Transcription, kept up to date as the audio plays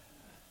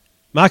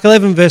Mark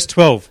 11, verse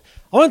 12.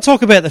 I want to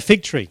talk about the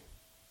fig tree.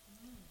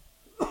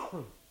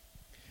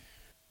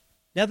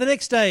 Now, the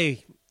next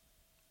day,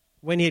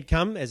 when he had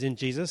come, as in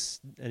Jesus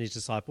and his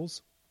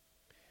disciples,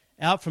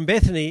 out from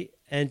Bethany,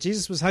 and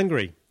Jesus was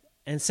hungry,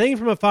 and seeing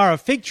from afar a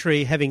fig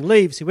tree having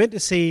leaves, he went to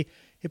see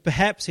if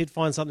perhaps he'd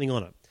find something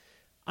on it.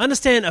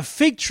 Understand, a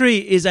fig tree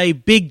is a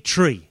big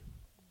tree.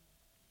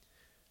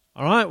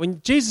 All right,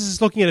 when Jesus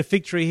is looking at a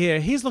fig tree here,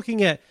 he's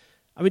looking at,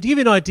 to give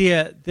you an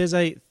idea, there's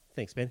a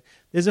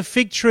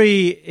fig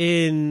tree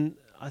in,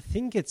 I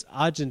think it's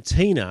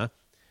Argentina,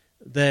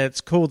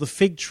 that's called the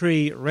Fig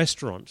Tree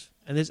Restaurant.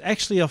 And there's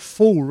actually a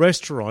full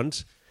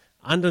restaurant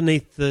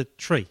underneath the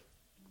tree.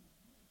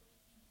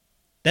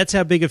 That's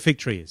how big a fig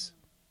tree is.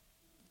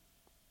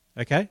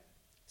 Okay?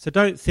 So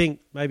don't think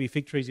maybe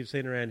fig trees you've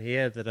seen around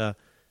here that are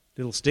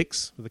little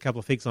sticks with a couple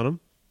of figs on them.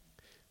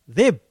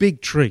 They're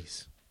big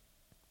trees.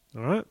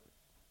 All right?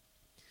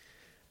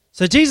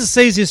 So Jesus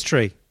sees this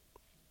tree.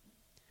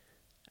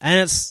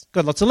 And it's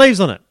got lots of leaves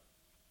on it.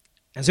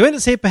 And so he went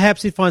to see if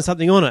perhaps he'd find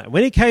something on it. And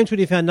when he came to it,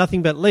 he found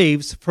nothing but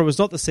leaves, for it was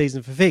not the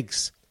season for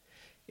figs.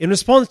 In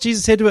response,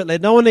 Jesus said to it,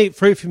 "Let no one eat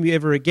fruit from you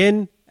ever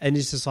again." And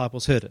his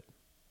disciples heard it.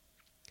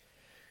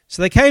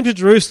 So they came to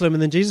Jerusalem,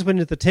 and then Jesus went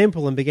into the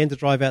temple and began to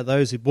drive out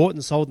those who bought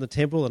and sold in the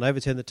temple and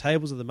overturned the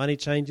tables of the money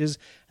changers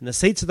and the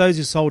seats of those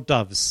who sold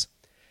doves.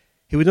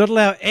 He would not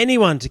allow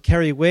anyone to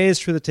carry wares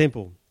through the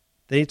temple.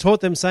 Then he taught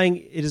them, saying,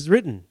 "It is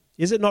written,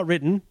 is it not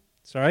written?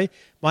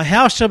 My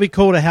house shall be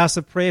called a house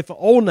of prayer for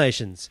all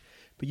nations,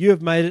 but you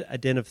have made it a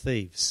den of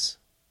thieves."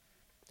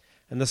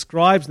 And the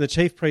scribes and the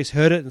chief priests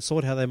heard it and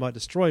sought how they might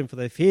destroy him, for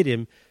they feared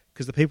him,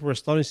 because the people were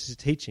astonished at his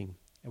teaching.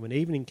 And when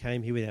evening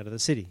came, he went out of the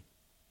city.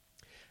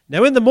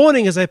 Now in the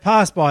morning, as they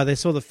passed by, they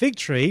saw the fig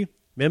tree,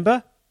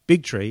 remember,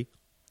 big tree,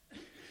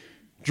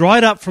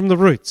 dried up from the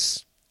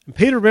roots. And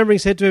Peter, remembering,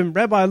 said to him,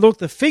 "Rabbi, look,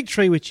 the fig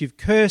tree which you've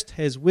cursed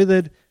has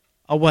withered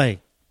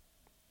away."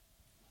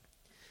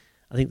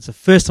 I think it's the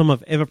first time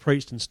I've ever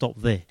preached and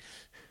stopped there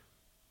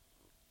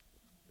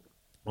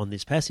on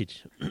this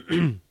passage.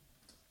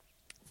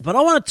 But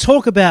I want to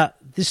talk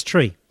about this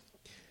tree.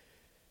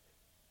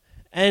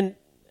 And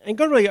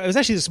God really, it was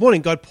actually this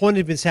morning, God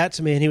pointed this out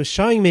to me, and he was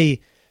showing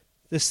me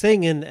this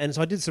thing, and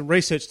so I did some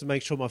research to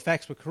make sure my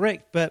facts were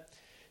correct. But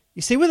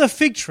you see, with a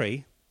fig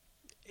tree,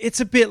 it's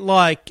a bit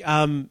like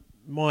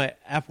my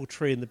apple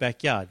tree in the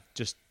backyard,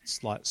 just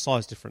slight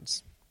size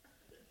difference,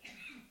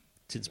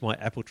 since my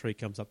apple tree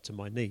comes up to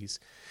my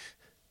knees.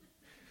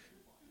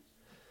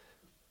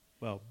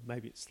 Well,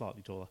 maybe it's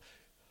slightly taller.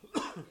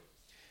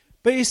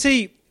 But you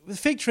see, the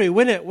fig tree,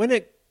 when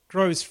it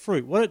grows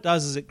fruit, what it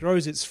does is it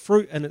grows its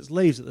fruit and its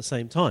leaves at the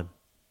same time.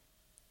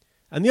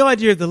 And the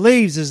idea of the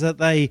leaves is that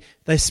they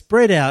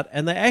spread out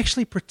and they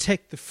actually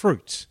protect the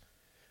fruit.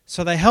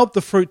 So they help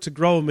the fruit to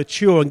grow and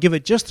mature and give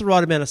it just the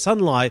right amount of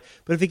sunlight,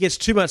 but if it gets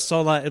too much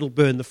sunlight, it'll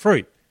burn the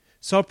fruit.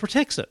 So it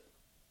protects it.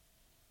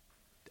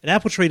 An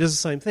apple tree does the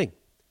same thing.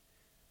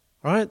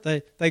 All right?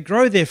 They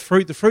grow their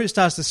fruit, the fruit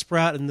starts to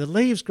sprout, and the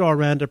leaves grow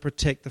around to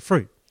protect the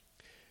fruit.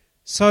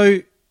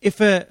 So if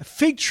a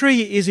fig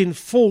tree is in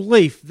full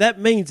leaf, that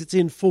means it's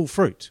in full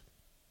fruit.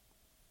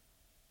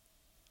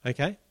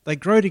 Okay? They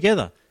grow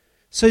together.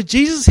 So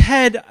Jesus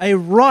had a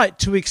right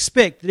to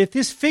expect that if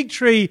this fig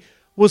tree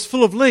was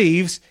full of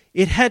leaves,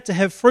 it had to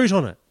have fruit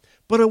on it.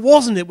 But it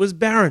wasn't. It was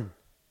barren.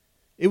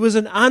 It was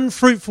an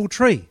unfruitful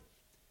tree.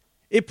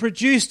 It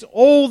produced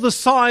all the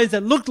signs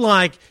that looked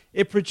like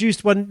it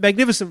produced one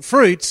magnificent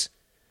fruit,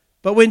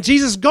 but when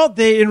Jesus got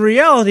there, in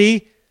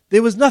reality,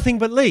 there was nothing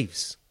but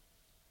leaves.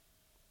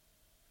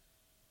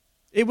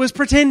 It was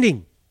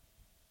pretending.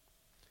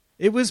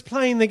 It was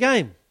playing the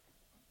game.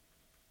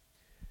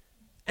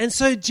 And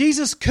so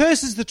Jesus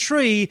curses the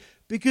tree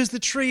because the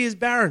tree is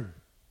barren.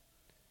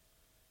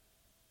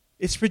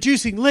 It's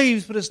producing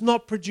leaves, but it's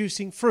not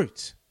producing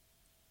fruit.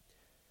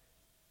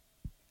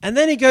 And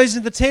then he goes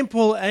into the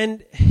temple,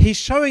 and he's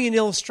showing an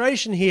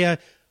illustration here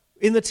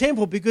in the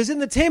temple, because in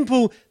the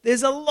temple,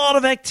 there's a lot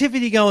of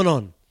activity going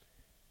on.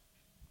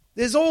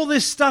 There's all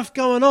this stuff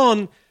going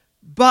on,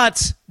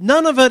 but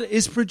none of it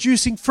is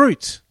producing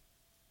fruit.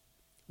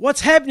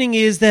 What's happening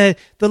is that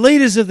the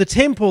leaders of the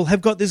temple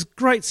have got this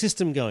great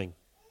system going.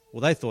 Well,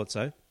 they thought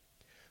so.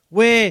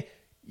 Where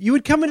you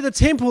would come into the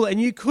temple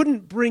and you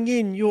couldn't bring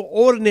in your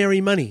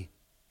ordinary money.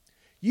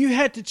 You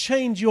had to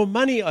change your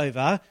money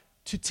over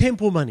to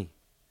temple money.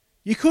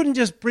 You couldn't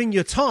just bring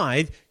your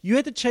tithe. You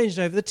had to change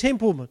it over the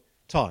temple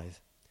tithe.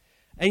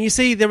 And you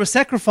see, there were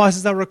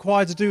sacrifices that were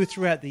required to do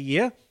throughout the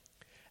year.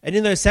 And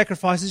in those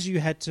sacrifices, you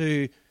had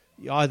to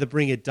either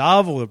bring a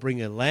dove or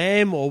bring a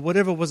lamb or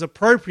whatever was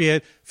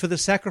appropriate for the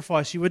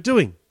sacrifice you were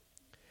doing.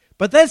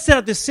 But that's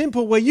not this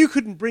simple, where you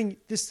couldn't bring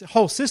this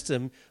whole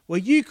system, where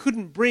you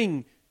couldn't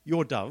bring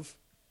your dove,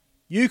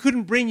 you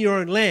couldn't bring your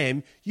own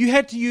lamb, you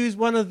had to use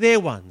one of their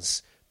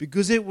ones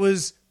because it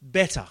was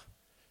better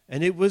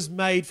and it was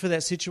made for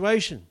that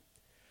situation.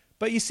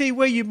 But you see,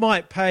 where you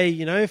might pay,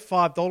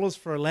 $5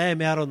 for a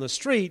lamb out on the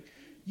street,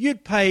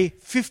 you'd pay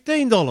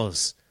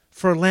 $15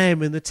 for a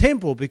lamb in the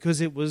temple because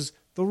it was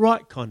the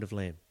right kind of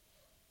lamb.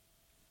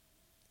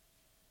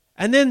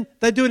 And then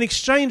they do an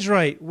exchange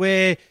rate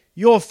where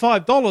your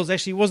 $5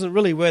 actually wasn't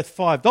really worth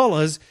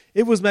 $5.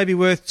 It was maybe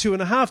worth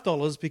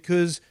 $2.50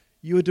 because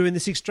you were doing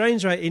this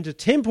exchange rate into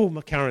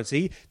temple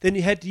currency. Then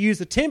you had to use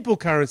the temple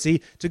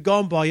currency to go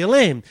and buy your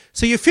lamb.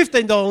 So your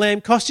 $15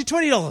 lamb cost you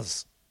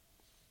 $20.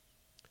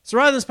 So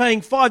rather than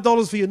paying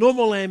 $5 for your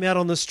normal lamb out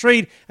on the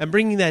street and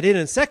bringing that in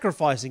and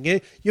sacrificing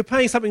it, you're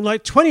paying something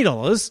like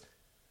 $20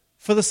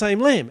 for the same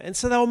lamb. And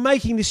so they were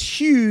making this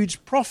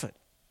huge profit.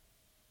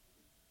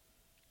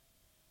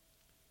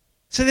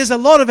 So there's a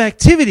lot of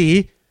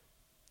activity,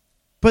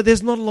 but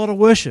there's not a lot of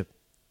worship.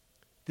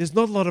 There's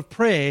not a lot of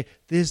prayer.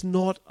 There's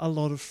not a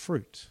lot of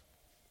fruit.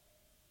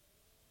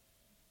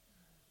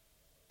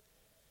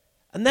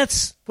 And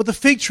that's what the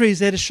fig tree is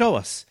there to show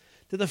us.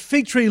 That the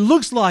fig tree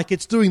looks like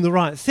it's doing the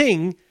right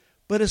thing,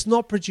 but it's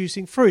not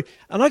producing fruit.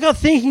 And I got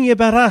thinking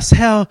about us,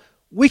 how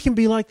we can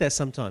be like that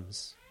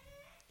sometimes.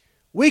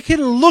 We can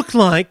look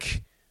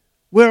like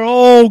we're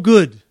all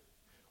good.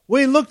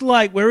 We look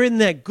like we're in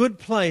that good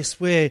place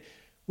where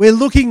we're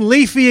looking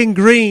leafy and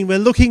green. We're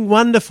looking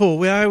wonderful.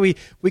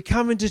 We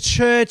come into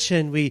church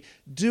and we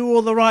do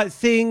all the right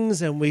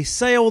things and we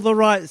say all the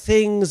right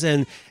things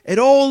and it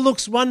all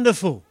looks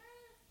wonderful.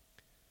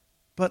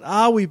 But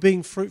are we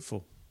being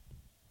fruitful?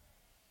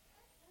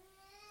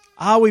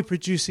 Are we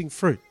producing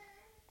fruit?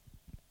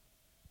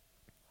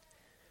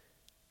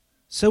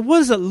 So what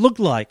does it look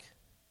like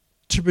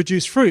to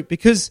produce fruit?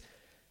 Because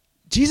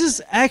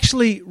Jesus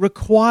actually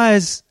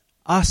requires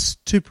us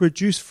to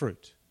produce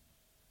fruit.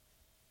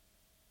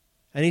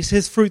 And he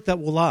says fruit that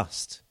will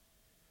last.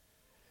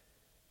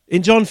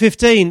 In John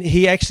 15,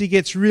 he actually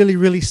gets really,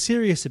 really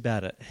serious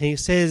about it. He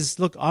says,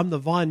 look, I'm the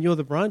vine, you're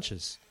the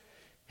branches.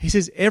 He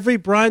says, every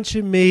branch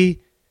in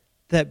me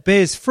that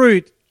bears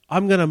fruit,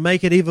 I'm going to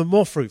make it even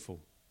more fruitful.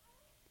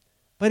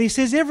 But he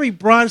says, every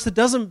branch that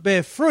doesn't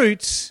bear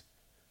fruit,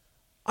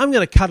 I'm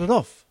going to cut it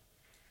off.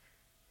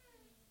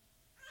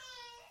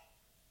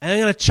 And I'm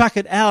going to chuck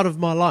it out of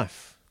my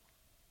life.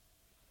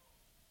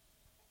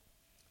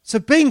 So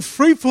being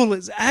fruitful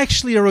is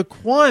actually a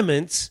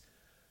requirement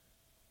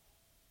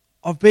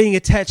of being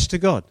attached to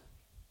God.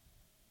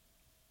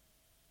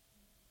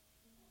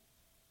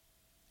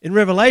 In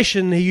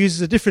Revelation, he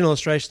uses a different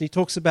illustration. He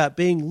talks about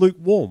being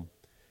lukewarm.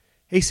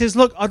 He says,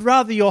 look, I'd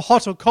rather you're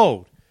hot or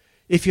cold.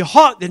 If you're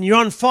hot, then you're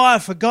on fire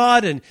for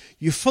God and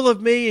you're full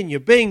of me and you're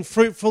being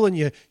fruitful and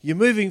you're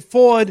moving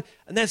forward,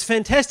 and that's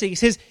fantastic. He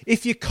says,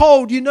 if you're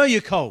cold, you know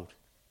you're cold.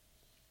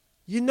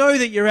 You know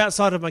that you're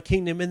outside of my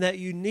kingdom and that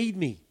you need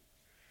me.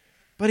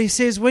 But he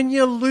says, when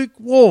you're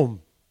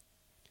lukewarm,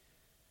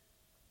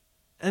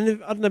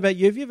 and I don't know about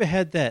you, have you ever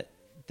had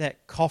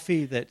that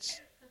coffee that's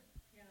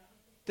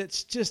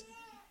just,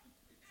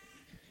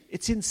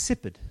 it's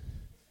insipid?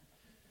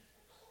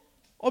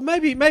 Or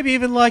maybe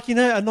even like,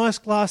 a nice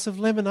glass of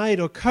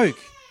lemonade or Coke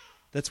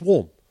that's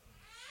warm.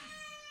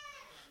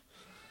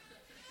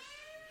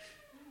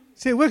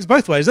 See, it works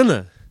both ways,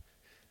 doesn't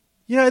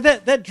it?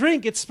 That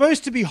drink, it's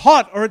supposed to be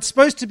hot or it's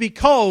supposed to be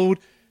cold,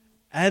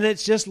 and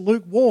it's just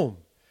lukewarm.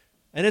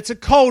 And it's a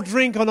cold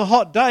drink on a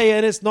hot day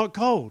and it's not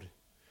cold.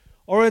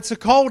 Or it's a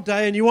cold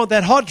day and you want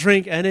that hot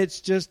drink and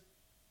it's just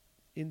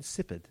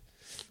insipid.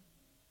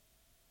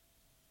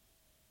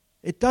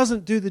 It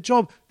doesn't do the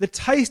job. The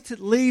taste it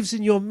leaves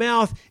in your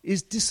mouth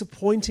is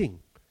disappointing,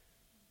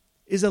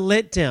 is a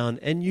letdown,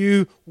 and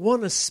you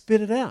want to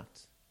spit it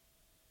out.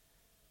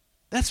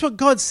 That's what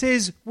God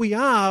says we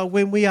are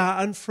when we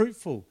are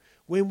unfruitful.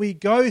 When we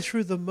go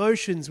through the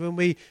motions, when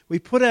we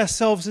put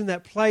ourselves in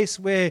that place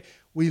where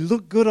we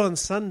look good on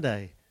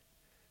Sunday,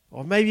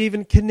 or maybe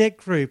even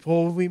Connect Group,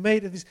 or we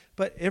made this,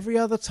 but every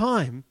other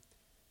time,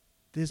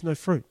 there's no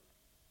fruit.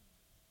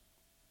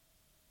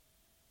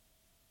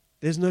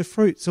 There's no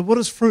fruit. So what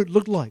does fruit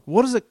look like?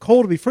 What does it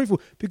call to be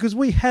fruitful? Because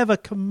we have a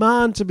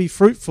command to be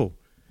fruitful.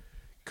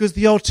 Because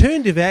the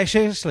alternative,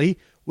 actually,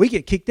 we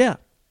get kicked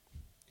out.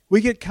 We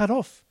get cut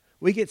off.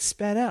 We get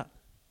spat out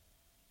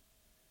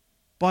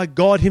by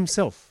God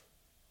himself.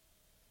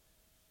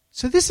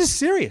 So this is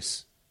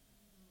serious.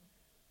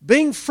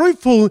 Being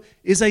fruitful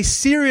is a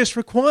serious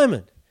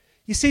requirement.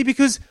 You see,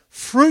 because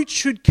fruit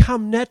should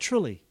come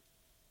naturally.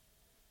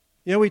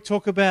 We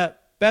talk about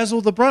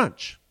Basil the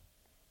branch.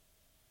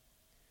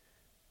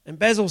 And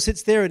Basil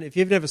sits there, and if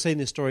you've never seen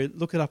this story,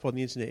 look it up on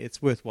the internet.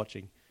 It's worth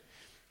watching.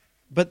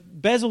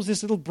 But Basil's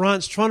this little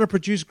branch trying to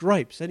produce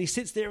grapes. And he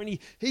sits there and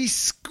he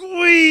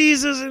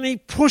squeezes and he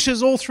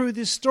pushes all through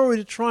this story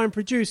to try and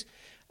produce.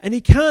 And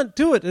he can't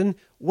do it. And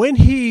when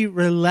he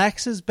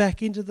relaxes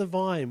back into the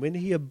vine, when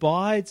he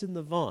abides in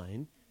the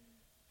vine,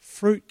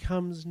 fruit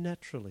comes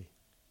naturally.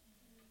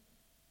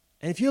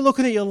 And if you're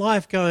looking at your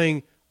life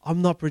going,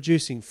 I'm not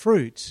producing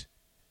fruit,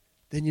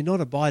 then you're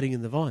not abiding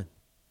in the vine.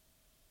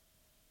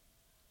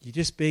 You're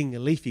just being a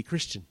leafy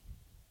Christian.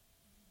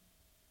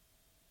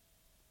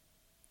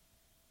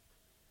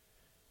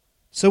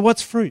 So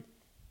what's fruit?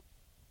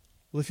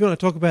 Well, if you want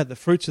to talk about the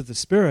fruits of the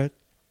Spirit,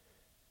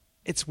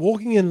 it's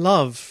walking in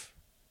love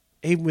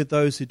even with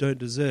those who don't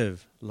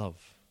deserve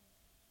love.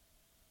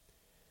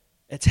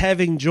 It's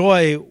having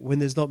joy when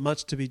there's not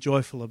much to be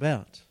joyful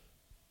about.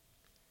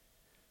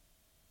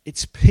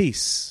 It's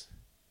peace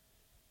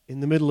in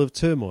the middle of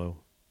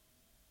turmoil.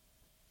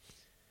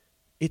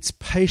 It's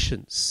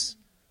patience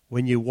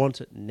when you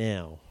want it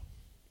now.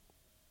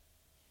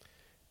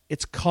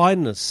 It's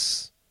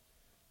kindness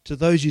to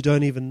those you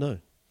don't even know.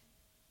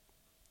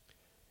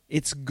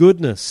 It's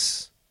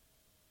goodness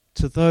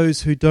to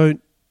those who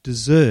don't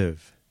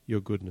deserve your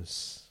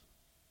goodness.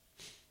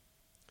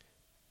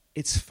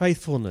 It's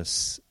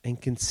faithfulness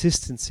and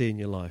consistency in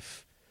your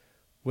life,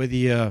 whether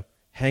you're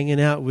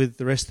hanging out with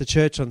the rest of the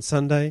church on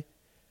Sunday,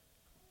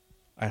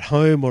 at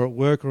home or at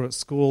work or at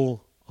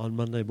school on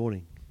Monday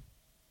morning.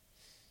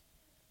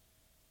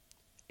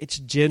 It's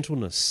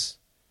gentleness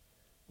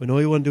when all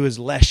you want to do is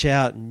lash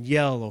out and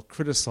yell or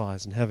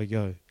criticize and have a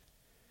go.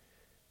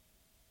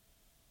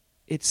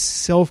 It's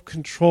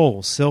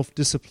self-control,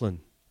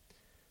 self-discipline,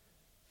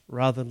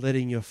 rather than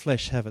letting your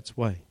flesh have its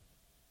way.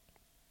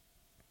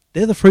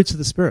 They're the fruits of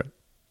the Spirit,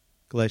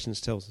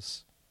 Galatians tells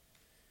us.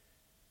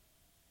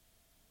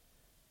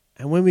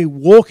 And when we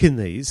walk in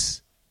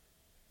these,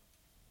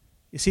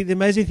 you see, the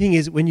amazing thing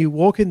is when you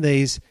walk in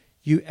these,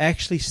 you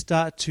actually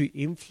start to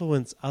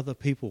influence other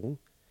people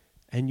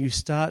and you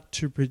start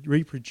to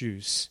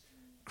reproduce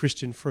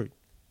Christian fruit.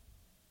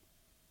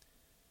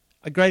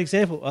 A great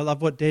example, I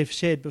love what Dev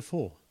shared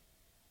before.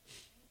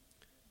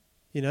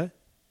 You know,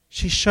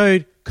 she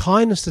showed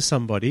kindness to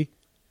somebody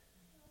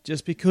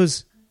just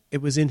because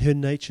it was in her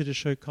nature to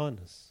show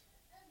kindness.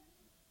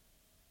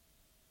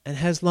 And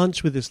has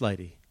lunch with this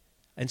lady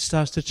and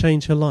starts to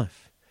change her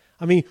life.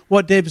 I mean,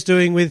 what Deb's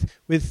doing with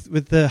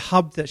the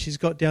hub that she's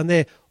got down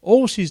there,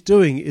 all she's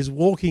doing is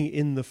walking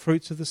in the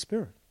fruits of the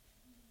Spirit.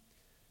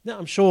 Now,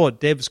 I'm sure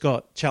Deb's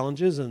got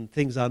challenges and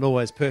things aren't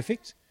always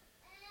perfect.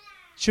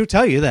 She'll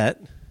tell you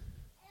that.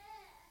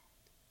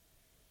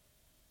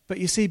 But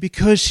you see,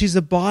 because she's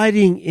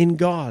abiding in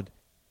God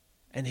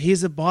and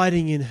He's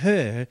abiding in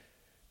her,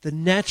 the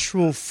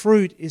natural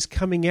fruit is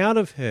coming out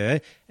of her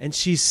and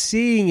she's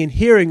seeing and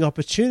hearing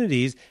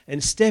opportunities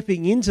and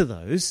stepping into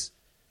those,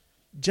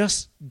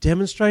 just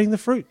demonstrating the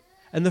fruit.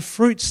 And the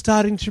fruit's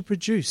starting to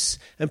produce.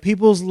 And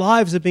people's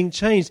lives are being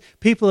changed.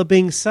 People are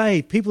being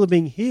saved. People are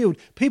being healed.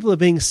 People are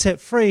being set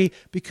free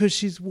because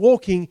she's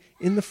walking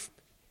in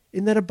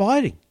that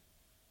abiding.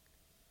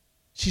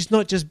 She's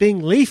not just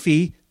being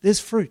leafy,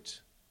 there's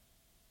fruit.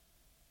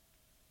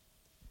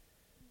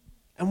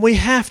 And we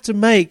have to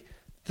make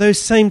those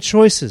same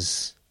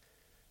choices.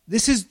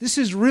 This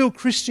is real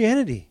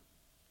Christianity.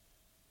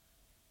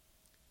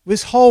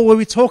 This whole where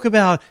we talk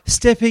about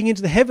stepping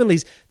into the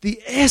heavenlies,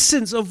 the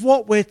essence of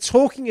what we're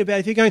talking about,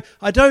 if you're going,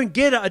 I don't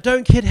get it, I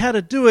don't get how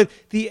to do it,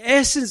 the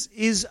essence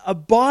is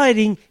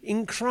abiding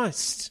in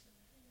Christ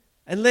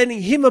and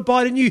letting Him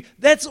abide in you.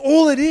 That's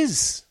all it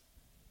is.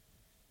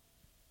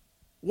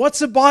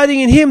 What's abiding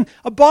in Him?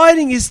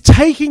 Abiding is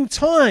taking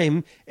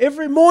time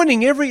every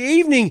morning, every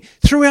evening,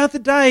 throughout the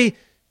day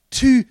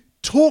to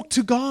talk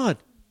to God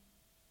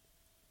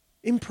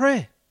in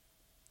prayer.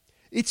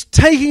 It's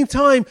taking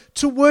time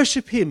to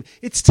worship Him.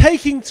 It's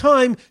taking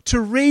time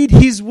to read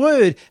His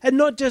Word. And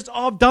not just,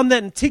 oh, I've done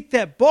that and ticked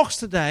that box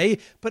today,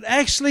 but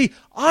actually,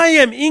 I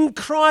am in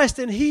Christ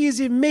and He is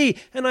in me.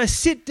 And I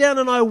sit down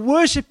and I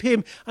worship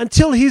Him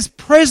until His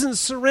presence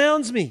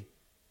surrounds me.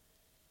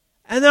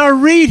 And I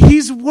read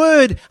His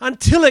Word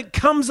until it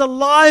comes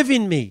alive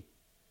in me.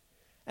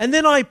 And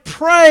then I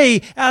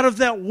pray out of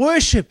that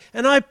worship,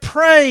 and I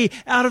pray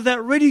out of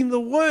that reading the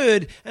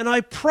Word, and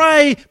I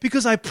pray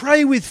because I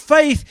pray with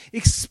faith,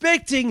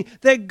 expecting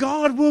that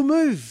God will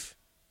move.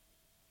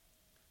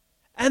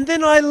 And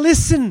then I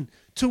listen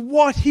to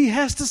what He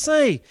has to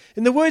say.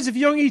 In the words of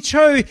Yonggi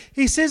Cho,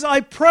 he says, I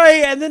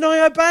pray and then I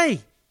obey.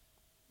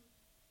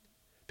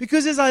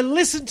 Because as I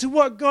listen to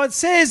what God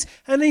says,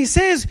 and He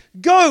says,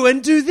 go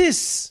and do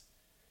this.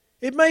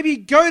 It may be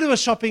go to a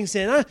shopping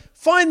centre,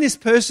 find this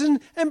person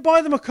and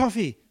buy them a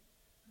coffee.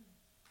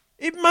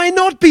 It may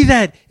not be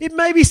that. It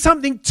may be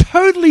something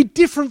totally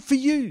different for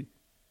you.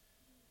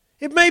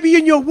 It may be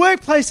in your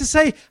workplace to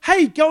say,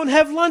 hey, go and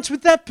have lunch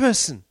with that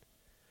person.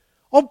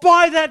 Or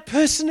buy that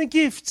person a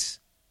gift.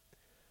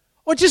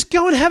 Or just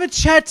go and have a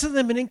chat to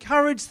them and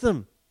encourage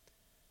them.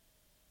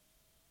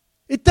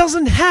 It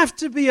doesn't have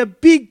to be a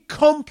big,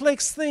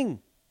 complex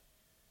thing.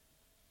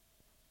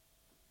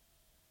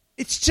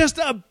 It's just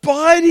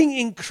abiding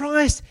in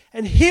Christ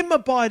and Him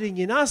abiding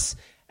in us,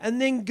 and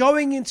then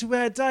going into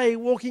our day,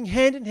 walking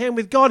hand in hand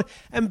with God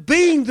and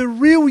being the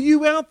real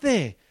you out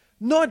there,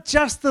 not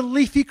just the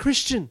leafy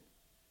Christian.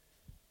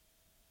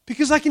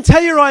 Because I can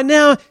tell you right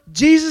now,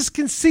 Jesus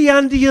can see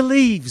under your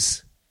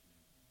leaves.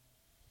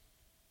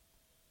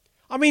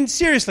 I mean,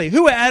 seriously,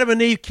 who are Adam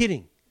and Eve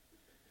kidding?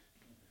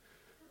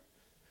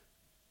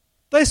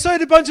 They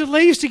sewed a bunch of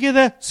leaves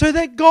together so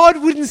that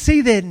God wouldn't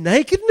see their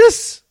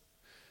nakedness?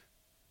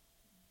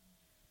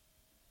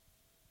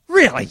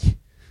 Really?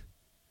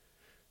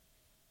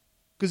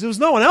 Because there was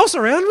no one else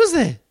around, was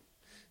there?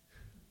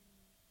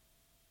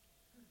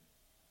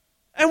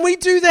 And we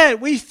do that.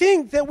 We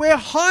think that we're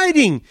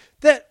hiding,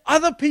 that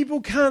other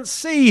people can't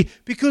see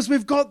because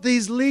we've got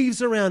these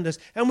leaves around us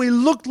and we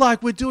look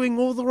like we're doing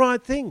all the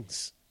right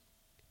things.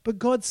 But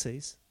God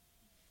sees.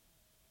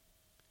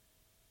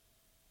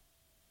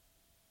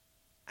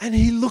 And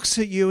he looks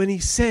at you and he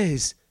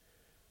says,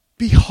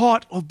 be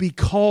hot or be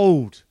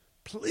cold,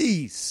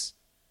 please.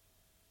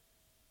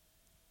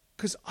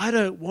 Because I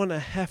don't want to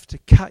have to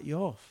cut you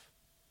off.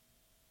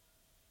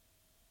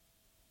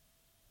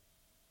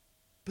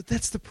 But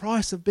that's the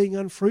price of being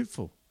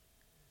unfruitful.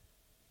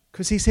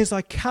 Because he says,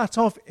 I cut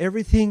off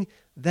everything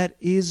that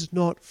is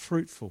not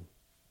fruitful.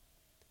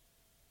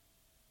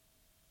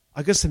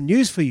 I got some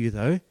news for you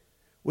though.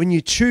 When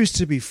you choose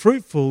to be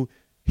fruitful,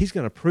 he's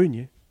going to prune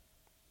you.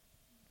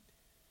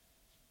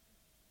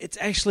 It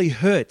actually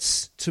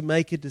hurts to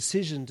make a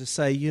decision to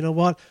say, you know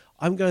what,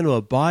 I'm going to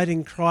abide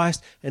in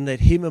Christ and let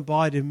him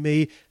abide in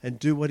me and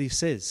do what he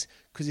says.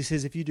 Because he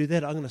says, if you do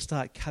that, I'm going to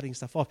start cutting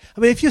stuff off.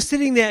 I mean, if you're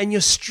sitting there and you're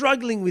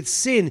struggling with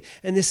sin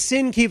and the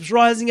sin keeps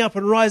rising up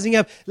and rising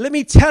up, let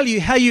me tell you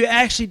how you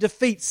actually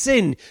defeat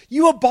sin.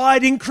 You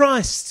abide in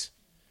Christ.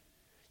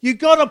 You've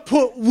got to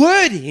put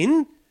word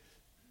in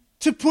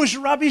to push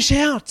rubbish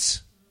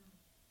out.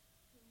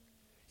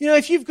 You know,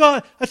 if you've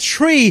got a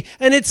tree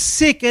and it's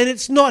sick and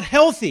it's not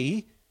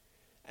healthy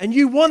and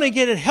you want to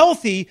get it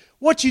healthy,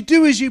 what you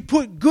do is you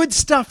put good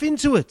stuff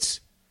into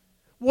it.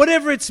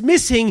 Whatever it's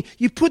missing,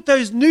 you put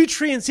those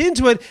nutrients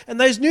into it and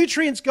those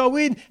nutrients go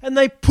in and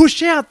they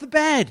push out the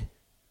bad.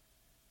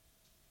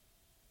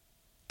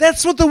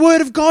 That's what the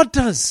Word of God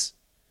does.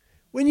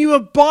 When you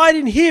abide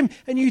in him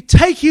and you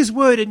take his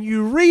word and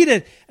you read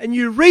it and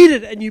you read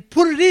it and you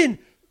put it in,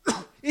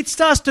 it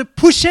starts to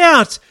push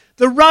out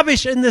the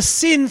rubbish and the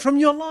sin from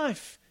your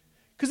life.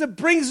 Because it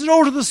brings it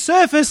all to the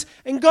surface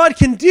and God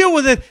can deal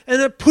with it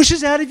and it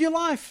pushes out of your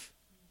life.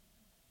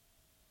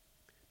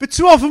 But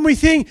too often we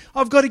think,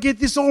 I've got to get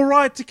this all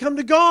right to come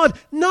to God.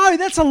 No,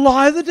 that's a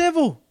lie of the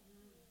devil.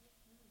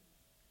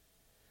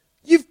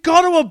 You've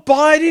got to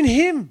abide in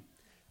him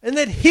and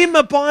let him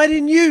abide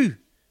in you.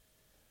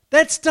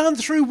 That's done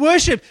through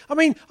worship. I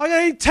mean, I'm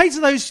going to take to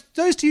those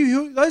of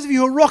you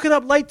who are rocking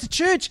up late to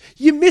church,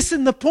 you're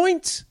missing the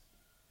point.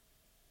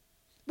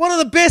 One of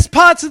the best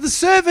parts of the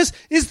service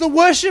is the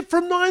worship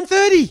from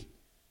 9:30.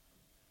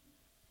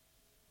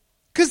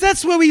 Because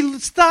that's where we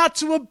start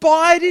to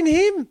abide in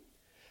him.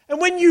 And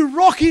when you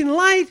rock in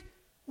late,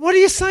 what are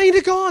you saying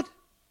to God?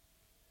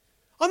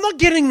 I'm not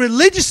getting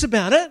religious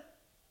about it.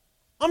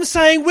 I'm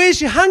saying,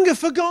 where's your hunger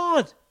for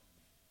God?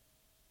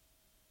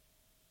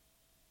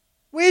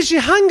 Where's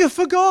your hunger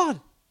for God?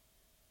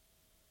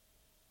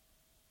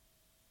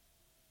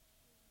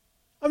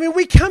 I mean,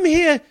 we come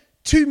here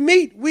to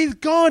meet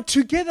with God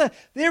together.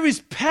 There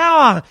is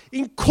power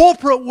in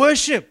corporate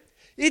worship.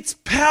 It's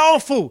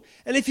powerful.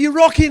 And if you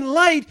rock in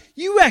late,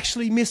 you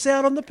actually miss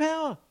out on the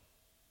power.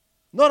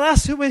 Not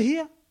us who are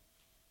here.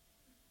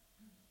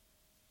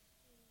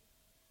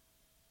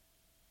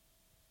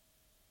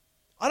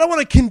 I don't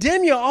want to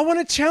condemn you. I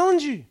want to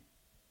challenge you.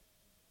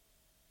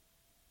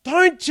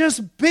 Don't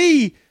just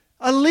be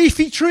a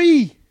leafy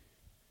tree.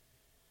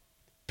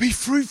 Be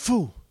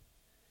fruitful.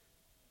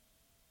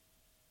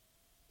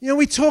 You know,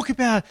 we talk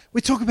about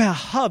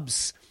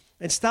hubs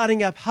and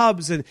starting up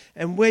hubs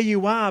and where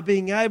you are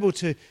being able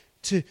to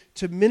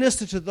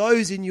minister to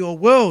those in your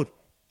world.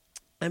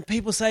 And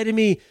people say to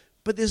me,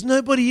 but there's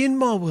nobody in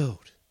my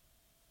world.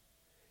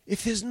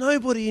 If there's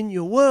nobody in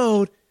your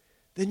world,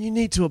 then you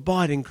need to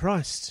abide in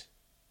Christ.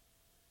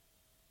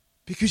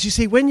 Because you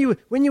see, when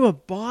you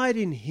abide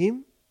in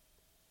him,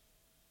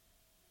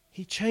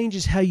 he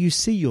changes how you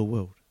see your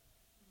world.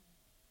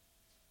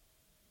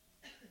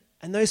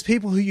 And those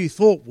people who you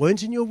thought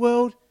weren't in your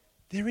world,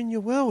 they're in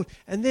your world.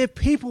 And they're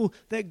people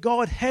that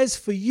God has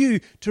for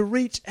you to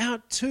reach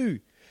out to.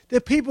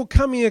 They're people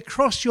coming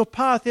across your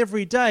path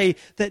every day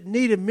that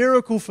need a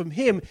miracle from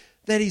him.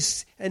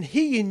 And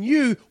he in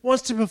you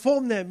wants to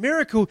perform that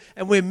miracle,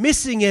 and we're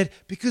missing it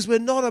because we're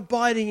not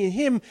abiding in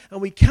him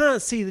and we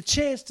can't see the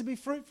chance to be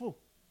fruitful.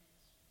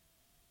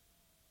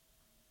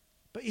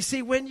 But you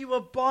see, when you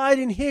abide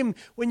in him,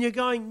 when you're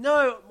going,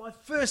 no, my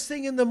first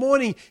thing in the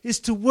morning is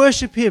to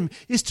worship him,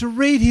 is to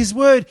read his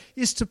word,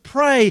 is to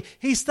pray,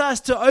 he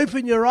starts to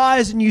open your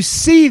eyes and you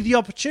see the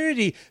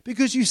opportunity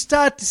because you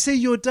start to see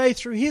your day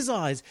through his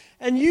eyes.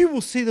 And you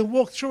will see them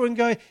walk through and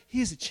go,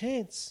 here's a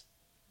chance.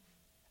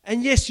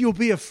 And yes, you'll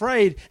be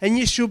afraid, and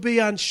yes, you'll be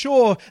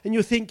unsure, and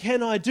you'll think,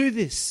 can I do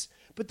this?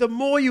 But the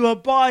more you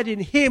abide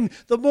in him,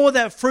 the more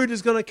that fruit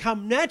is going to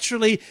come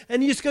naturally,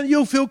 and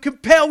you'll feel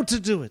compelled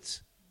to do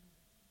it.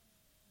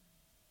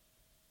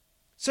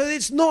 So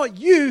it's not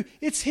you,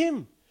 it's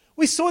him.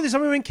 We saw this, I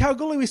remember in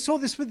Kalgoorlie, we saw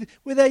this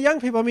with our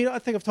young people. I mean, I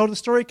think I've told the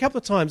story a couple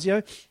of times, you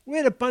know. We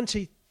had a bunch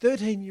of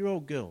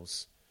 13-year-old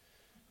girls.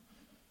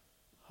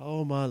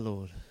 Oh, my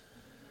Lord.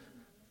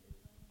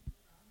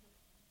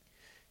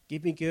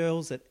 Give me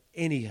girls at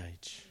any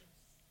age,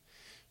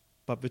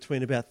 but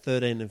between about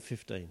 13 and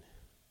 15.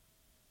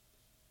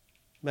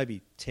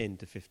 Maybe 10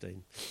 to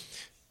 15.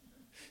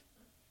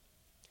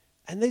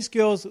 And these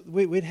girls,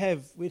 we'd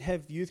have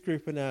youth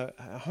group in our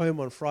home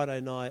on Friday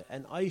night,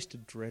 and I used to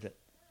dread it.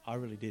 I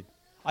really did.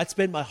 I'd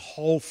spend my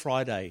whole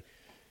Friday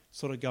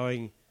sort of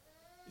going,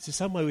 is there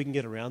some way we can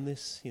get around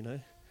this, you know?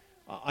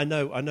 I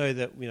know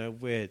that, you know,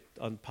 we're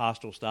on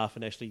pastoral staff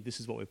and actually this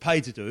is what we're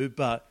paid to do,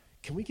 but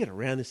can we get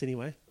around this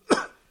anyway?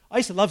 I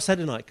used to love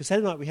Saturday night because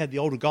Saturday night we had the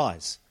older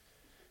guys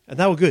and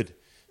they were good.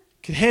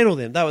 Could handle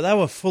them. They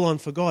were full on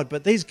for God.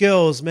 But these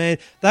girls, man,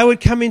 they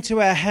would come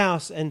into our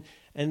house and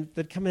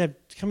they'd come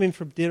in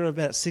from dinner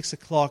about 6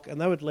 o'clock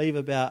and they would leave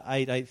about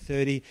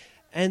 8:30,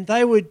 and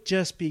they would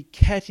just be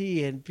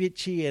catty and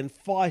bitchy and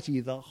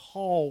fighty the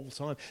whole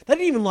time. They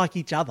didn't even like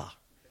each other.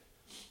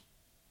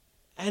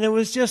 And it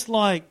was just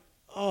like,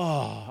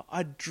 oh,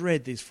 I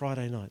dread these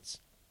Friday nights.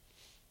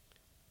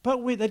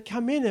 But they'd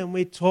come in and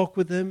we'd talk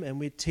with them and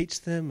we'd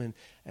teach them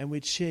and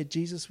we'd share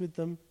Jesus with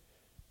them.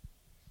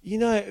 You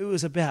know, it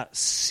was about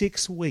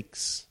 6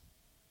 weeks,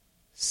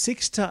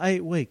 6 to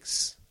 8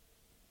 weeks.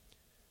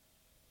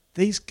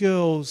 These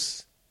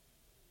girls,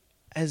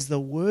 as the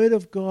Word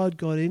of God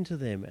got into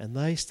them and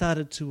they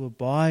started to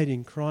abide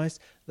in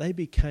Christ, they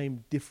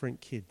became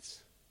different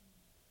kids.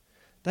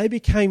 They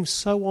became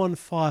so on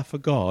fire for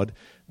God,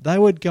 they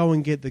would go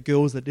and get the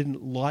girls that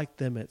didn't like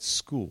them at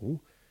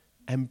school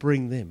and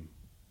bring them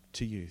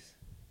to youth.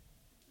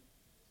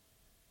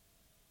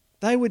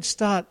 They would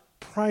start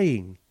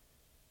praying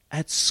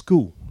at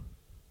school.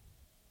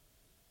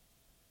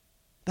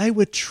 They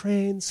were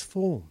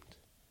transformed.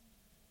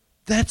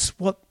 That's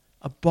what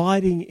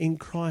abiding in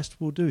Christ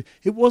will do.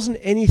 It wasn't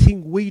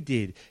anything we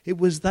did. It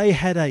was they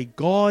had a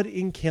God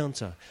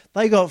encounter.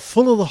 They got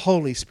full of the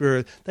Holy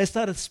Spirit. They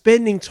started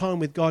spending time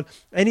with God,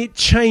 and it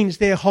changed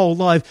their whole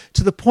life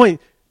to the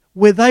point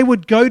where they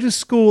would go to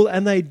school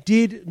and they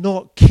did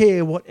not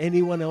care what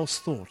anyone else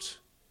thought.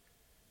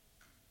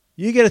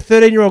 You get a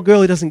 13-year-old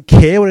girl who doesn't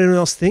care what anyone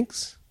else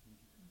thinks.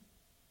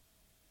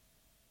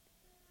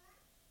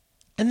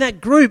 And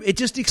that group, it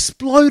just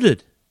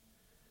exploded.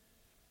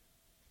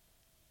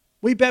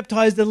 We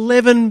baptized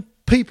 11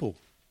 people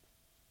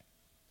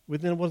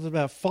within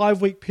about a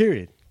 5-week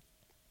period.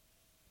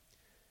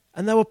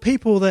 And there were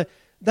people that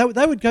they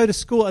would go to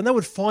school and they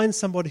would find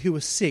somebody who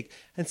was sick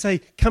and say,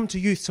 come to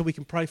youth so we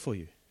can pray for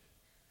you.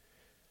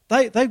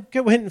 They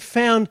went and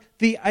found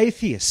the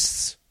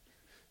atheists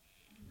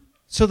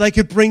so they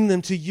could bring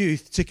them to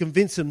youth to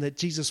convince them that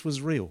Jesus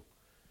was real.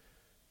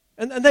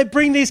 And they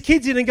bring these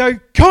kids in and go,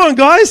 come on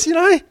guys, you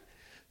know.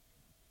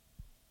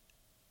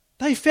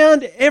 They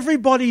found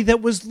everybody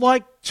that was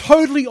like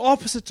totally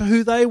opposite to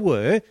who they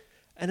were,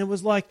 and it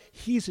was like,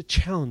 here's a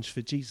challenge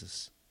for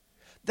Jesus.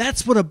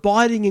 That's what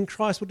abiding in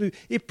Christ will do.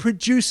 It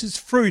produces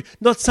fruit,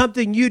 not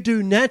something you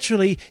do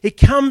naturally. It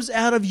comes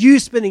out of you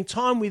spending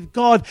time with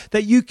God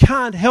that you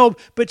can't help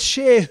but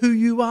share who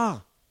you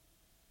are.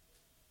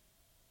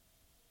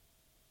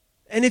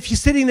 And if you're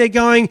sitting there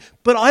going,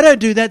 but I don't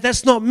do that,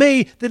 that's not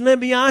me, then let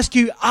me ask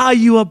you, are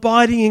you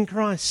abiding in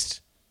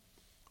Christ?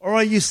 Or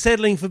are you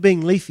settling for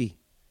being Leafy?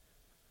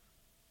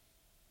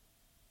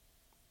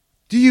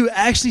 Do you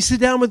actually sit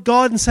down with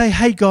God and say,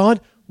 hey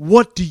God,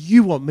 what do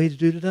you want me to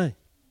do today?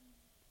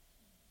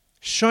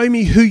 Show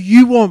me who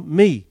you want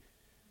me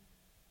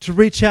to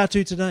reach out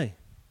to today.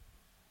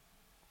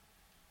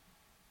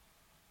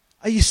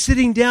 Are you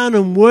sitting down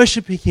and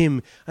worshiping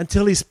Him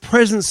until His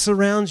presence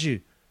surrounds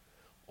you?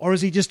 Or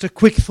is He just a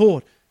quick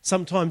thought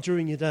sometime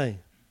during your day?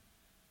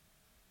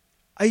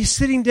 Are you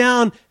sitting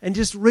down and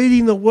just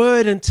reading the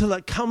Word until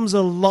it comes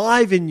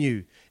alive in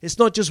you? It's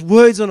not just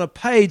words on a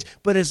page,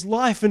 but it's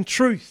life and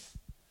truth.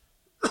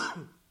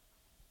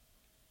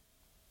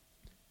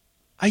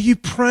 Are you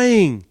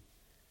praying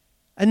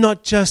and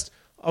not just,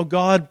 oh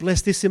God,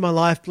 bless this in my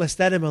life, bless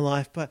that in my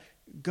life, but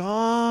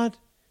God,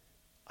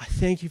 I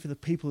thank you for the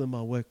people in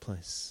my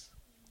workplace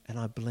and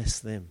I bless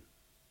them.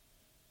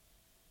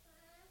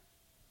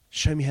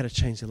 Show me how to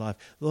change their life.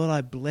 Lord,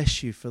 I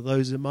bless you for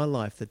those in my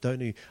life that don't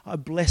know you. I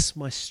bless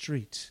my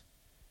street.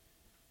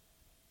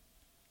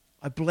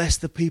 I bless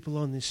the people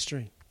on this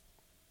street.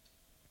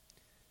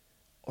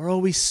 Or are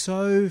we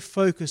so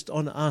focused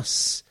on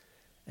us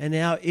and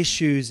our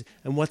issues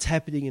and what's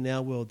happening in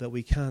our world that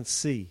we can't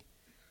see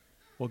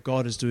what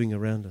God is doing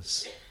around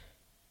us?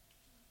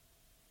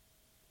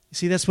 You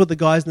see, that's what the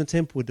guys in the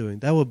temple were doing.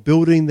 They were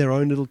building their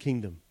own little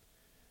kingdom.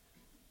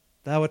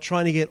 They were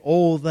trying to get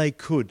all they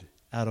could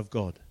out of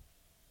God.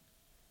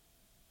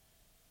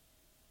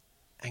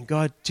 And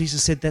God,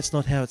 Jesus said that's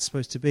not how it's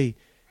supposed to be.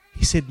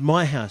 He said,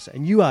 my house,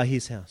 and you are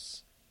His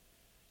house.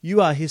 You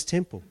are His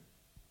temple.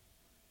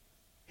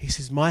 He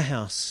says, my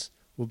house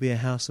will be a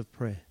house of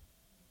prayer.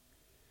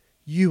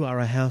 You are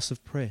a house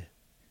of prayer.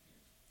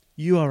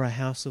 You are a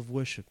house of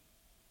worship.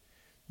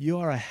 You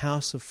are a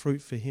house of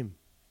fruit for Him.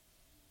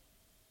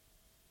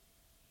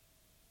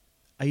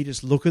 Are you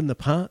just looking the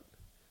part?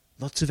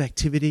 Lots of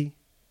activity,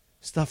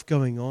 stuff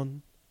going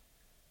on.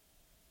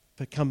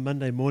 But come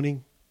Monday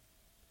morning,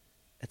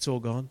 it's all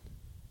gone?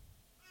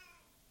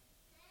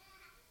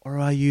 Or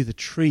are you the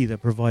tree that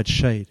provides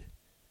shade?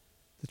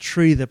 The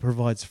tree that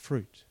provides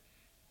fruit?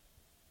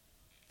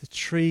 The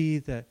tree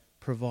that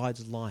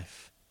provides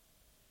life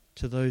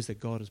to those that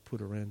God has put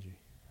around you?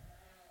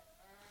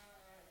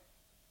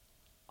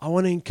 I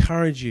want to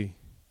encourage you.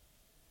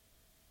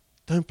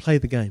 Don't play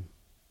the game.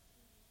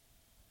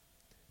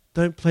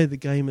 Don't play the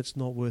game, it's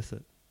not worth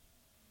it.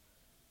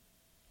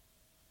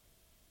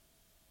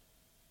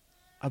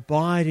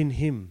 Abide in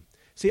him.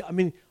 See,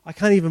 I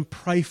can't even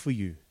pray for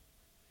you.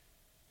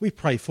 We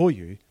pray for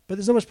you, but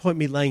there's not much point in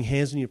me laying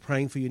hands on you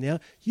praying for you now.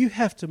 You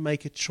have to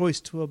make a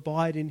choice to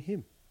abide in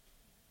him.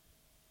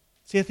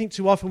 See, I think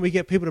too often we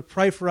get people to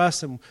pray for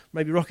us and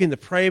maybe rock in the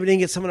prayer meeting,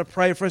 get someone to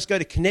pray for us, go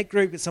to Connect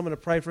Group, get someone to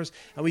pray for us,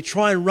 and we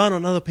try and run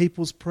on other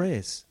people's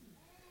prayers.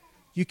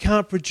 You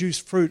can't produce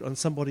fruit on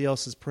somebody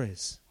else's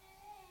prayers.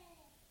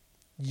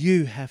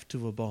 You have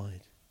to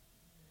abide.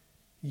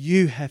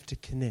 You have to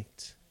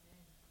connect.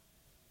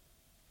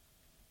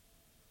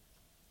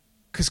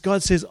 Because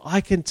God says,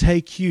 I can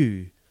take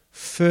you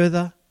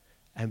further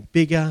and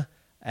bigger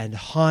and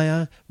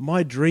higher.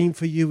 My dream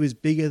for you is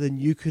bigger than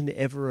you can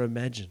ever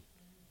imagine.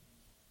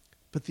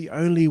 But the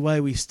only way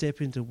we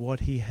step into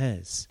what he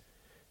has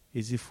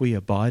is if we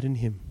abide in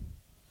him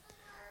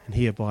and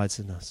he abides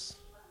in us.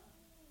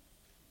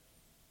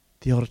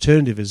 The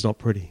alternative is not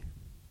pretty.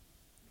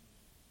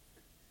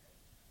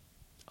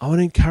 I want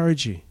to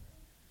encourage you.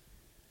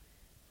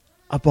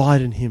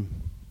 Abide in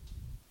him.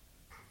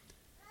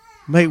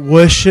 Make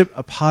worship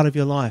a part of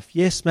your life.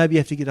 Yes, maybe you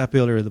have to get up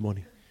earlier in the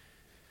morning.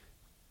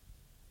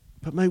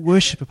 But make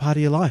worship a part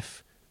of your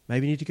life.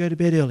 Maybe you need to go to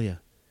bed earlier.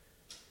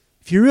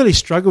 If you really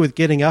struggle with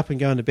getting up and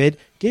going to bed,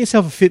 get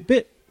yourself a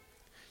Fitbit.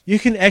 You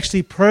can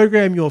actually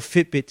program your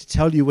Fitbit to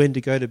tell you when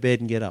to go to bed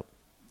and get up.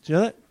 Do you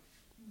know that?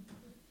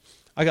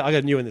 I got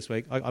a new one this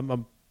week.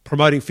 I'm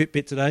promoting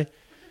Fitbit today.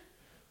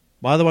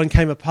 My other one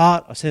came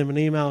apart. I sent them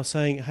an email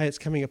saying, hey, it's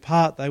coming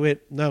apart. They went,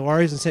 no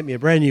worries, and sent me a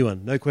brand new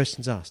one. No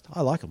questions asked.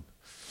 I like them.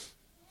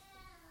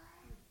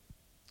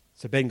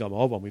 So Ben got my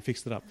old one. We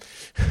fixed it up.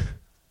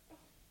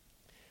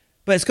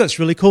 But it's got this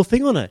really cool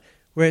thing on it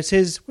where it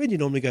says when you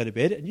normally go to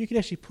bed, and you can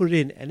actually put it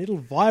in and it'll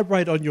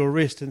vibrate on your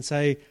wrist and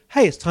say,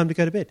 hey, it's time to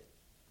go to bed.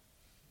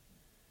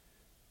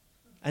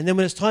 And then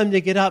when it's time to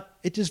get up,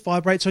 it just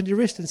vibrates on your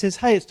wrist and says,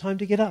 hey, it's time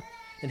to get up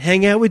and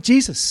hang out with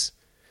Jesus.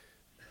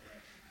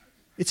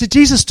 It's a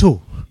Jesus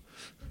tool.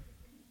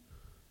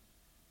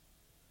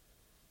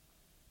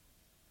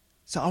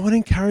 So I want to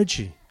encourage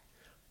you.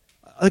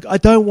 I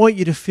don't want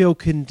you to feel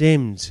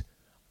condemned.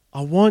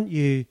 I want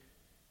you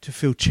to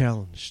feel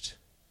challenged.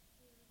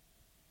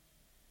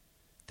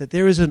 That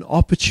there is an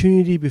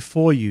opportunity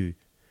before you.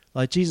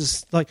 Like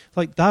Jesus, like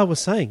Dayle was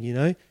saying,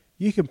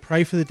 you can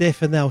pray for the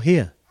deaf and they'll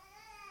hear.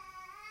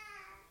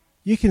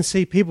 You can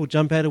see people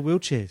jump out of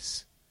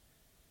wheelchairs.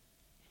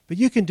 But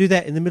you can do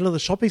that in the middle of the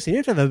shopping centre.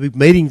 You don't have to have a big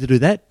meeting to do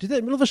that. Do that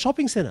in the middle of a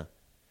shopping centre.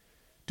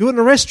 Do it in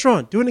a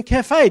restaurant. Do it in a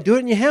cafe. Do it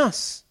in your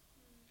house.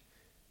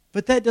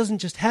 But that doesn't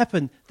just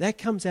happen. That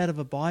comes out of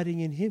abiding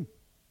in him.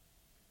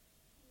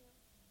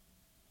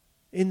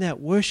 In that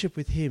worship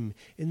with him,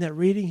 in that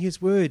reading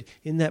his word,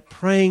 in that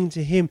praying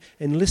to him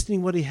and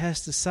listening what he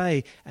has to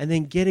say and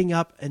then getting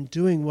up and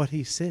doing what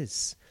he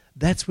says.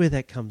 That's where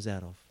that comes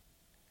out of.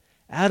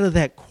 Out of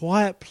that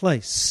quiet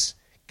place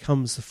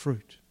comes the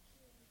fruit.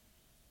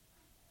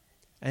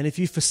 And if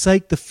you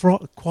forsake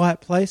the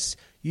quiet place,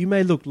 you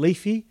may look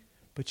leafy,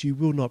 but you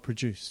will not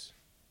produce.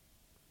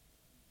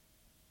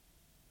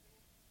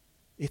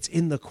 It's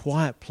in the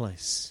quiet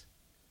place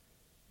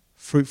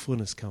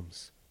fruitfulness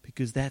comes,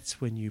 because that's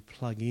when you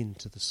plug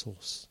into the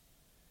source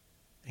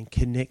and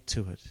connect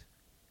to it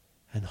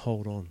and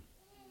hold on.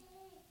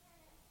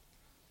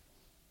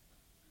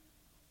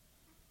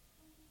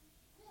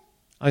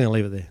 I'm going to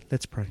leave it there.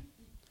 Let's pray.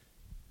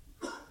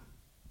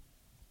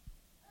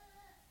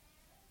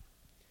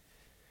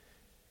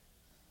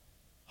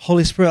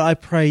 Holy Spirit, I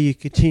pray you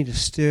continue to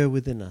stir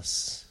within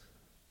us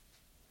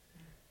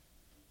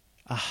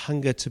a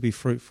hunger to be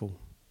fruitful,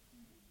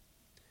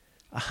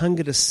 a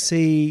hunger to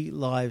see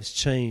lives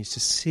change,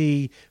 to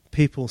see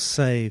people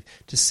saved,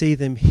 to see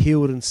them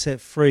healed and set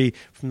free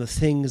from the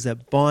things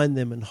that bind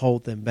them and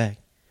hold them back.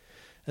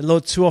 And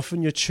Lord, too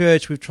often your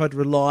church, we've tried to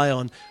rely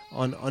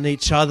on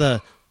each other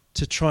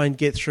to try and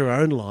get through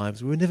our own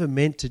lives. We were never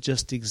meant to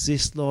just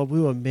exist, Lord.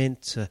 We were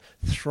meant to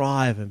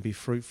thrive and be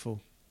fruitful,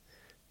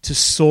 to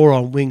soar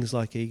on wings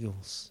like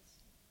eagles.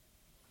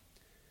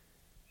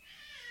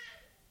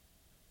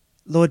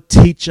 Lord,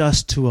 teach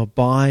us to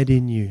abide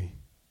in you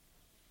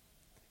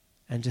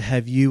and to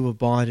have you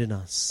abide in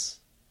us,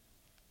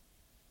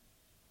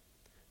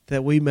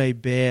 that we may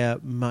bear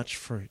much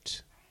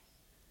fruit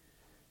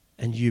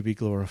and you be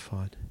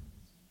glorified.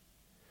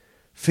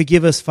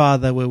 Forgive us,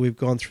 Father, where we've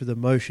gone through the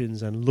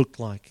motions and looked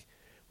like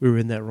we were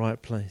in that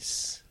right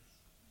place.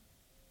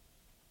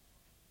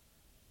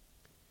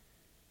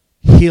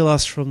 Heal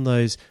us from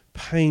those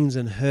pains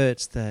and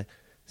hurts that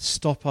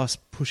stop us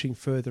pushing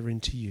further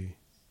into you.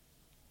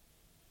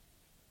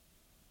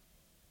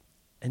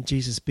 And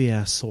Jesus, be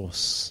our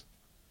source.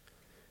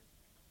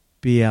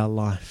 Be our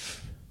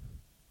life.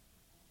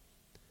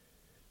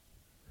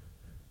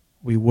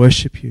 We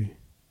worship you.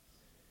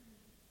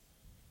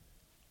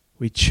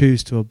 We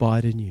choose to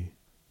abide in you.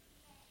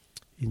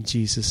 In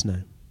Jesus'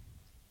 name.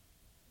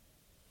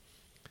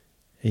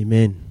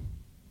 Amen.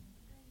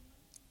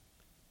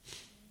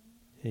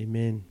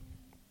 Amen.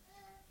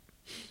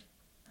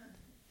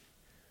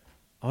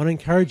 I want to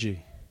encourage you.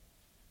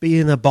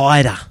 Be an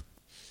abider.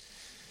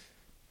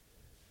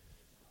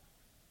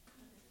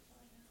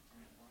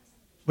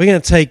 We're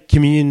going to take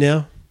communion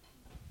now.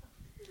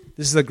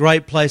 This is a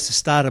great place to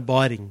start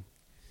abiding.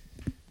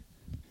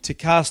 To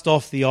cast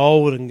off the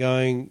old and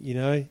going,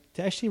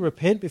 to actually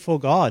repent before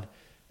God.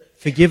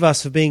 Forgive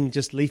us for being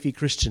just leafy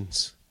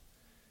Christians.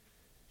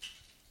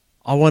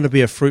 I want to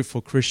be a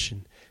fruitful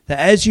Christian. That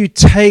as you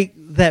take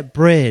that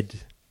bread,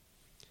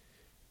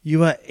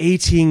 you are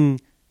eating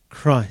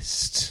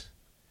Christ.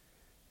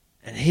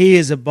 And He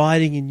is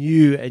abiding in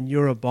you and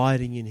you're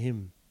abiding in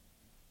Him.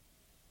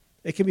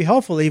 It can be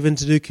helpful even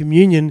to do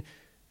communion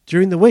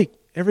during the week.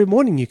 Every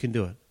morning you can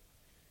do it.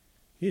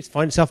 You just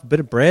find yourself a bit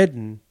of bread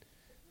and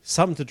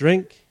something to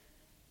drink.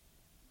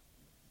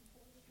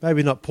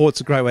 Maybe not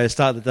port's a great way to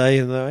start the day,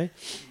 in that way.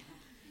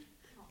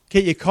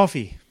 Get your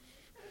coffee.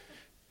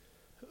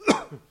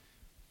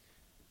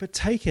 But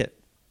take it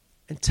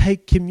and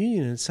take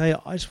communion and say,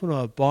 I just want to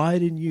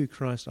abide in you,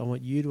 Christ. I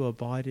want you to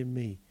abide in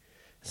me.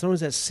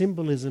 Sometimes that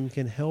symbolism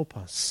can help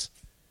us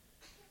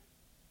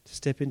to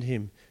step into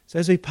Him. So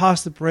as we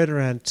pass the bread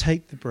around,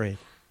 take the bread.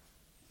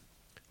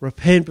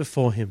 Repent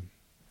before Him.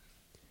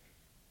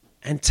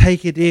 And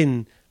take it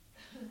in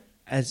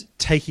as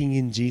taking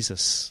in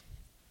Jesus.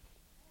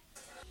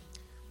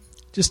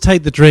 Just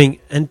take the drink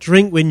and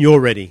drink when you're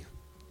ready.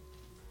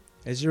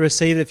 As you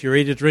receive it, if you're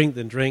ready to drink,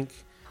 then drink.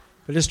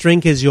 But just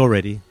drink as you're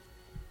ready.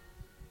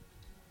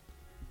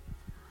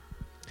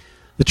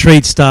 The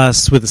tree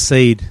starts with a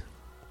seed.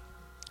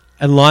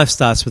 And life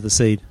starts with a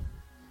seed.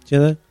 Do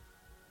you know that?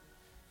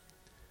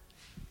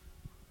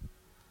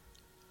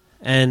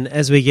 And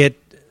as we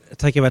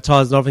take our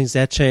tithes and offerings, it's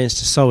our chance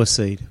to sow a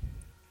seed.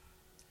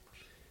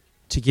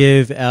 To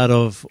give out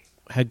of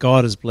how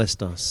God has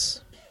blessed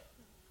us.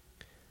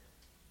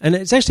 And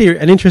it's actually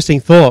an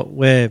interesting thought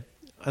where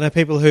I know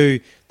people who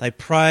they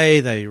pray,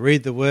 they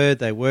read the word,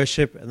 they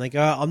worship, and they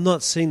go, I'm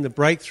not seeing the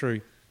breakthrough.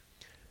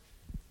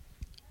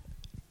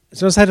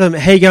 So I say to them,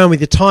 how are you going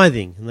with your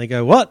tithing? And they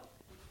go, what?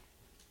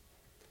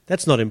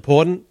 That's not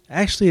important.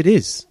 Actually, it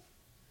is.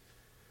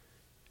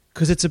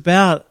 Because it's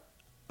about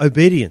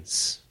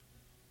obedience.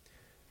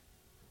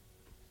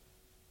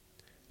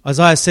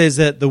 Isaiah says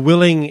that the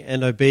willing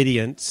and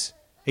obedient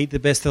eat the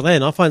best of the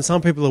land. I find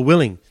some people are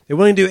willing. They're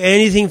willing to do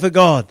anything for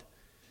God.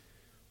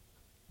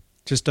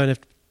 Just don't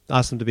have to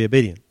ask them to be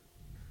obedient.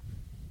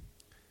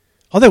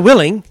 Oh, they're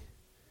willing.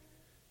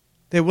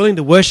 They're willing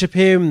to worship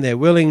Him. They're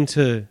willing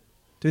to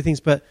do things.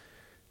 But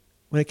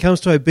when it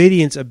comes to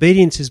obedience,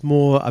 obedience is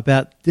more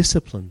about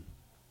discipline.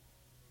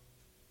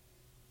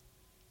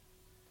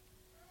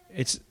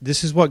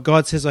 This is what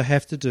God says I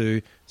have to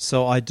do,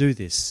 so I do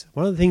this.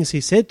 One of the things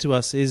He said to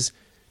us is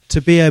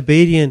to be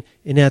obedient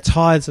in our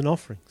tithes and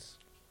offerings.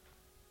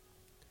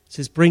 He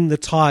says, bring the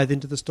tithe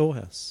into the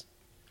storehouse.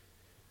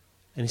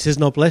 And He says,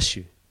 and I'll bless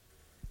you.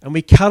 And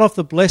we cut off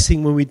the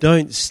blessing when we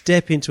don't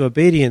step into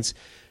obedience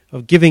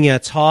of giving our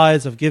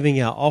tithes, of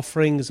giving our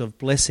offerings, of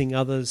blessing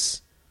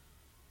others.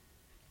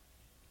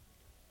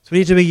 So we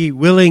need to be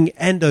willing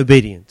and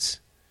obedient.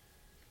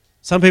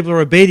 Some people are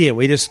obedient.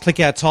 We just click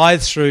our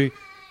tithes through,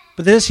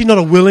 but there's actually not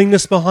a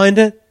willingness behind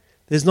it.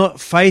 There's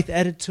not faith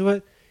added to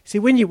it. See,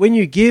 when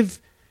you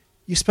give,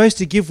 you're supposed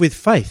to give with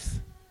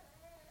faith,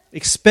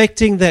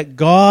 expecting that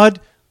God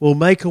will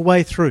make a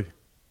way through.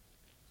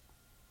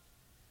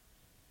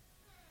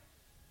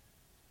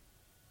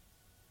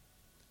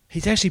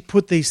 He's actually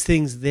put these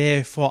things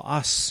there for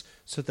us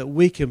so that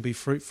we can be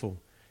fruitful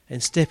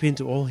and step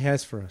into all He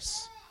has for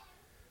us.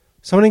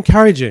 So I want to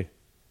encourage you,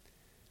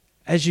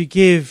 as you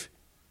give,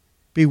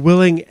 be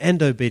willing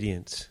and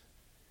obedient.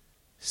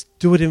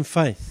 Do it in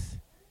faith,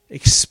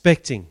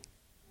 expecting.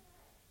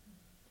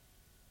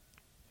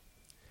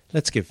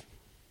 Let's give.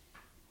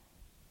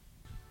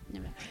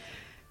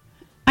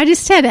 I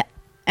just had,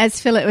 as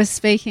Philip was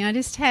speaking, I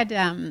just had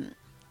a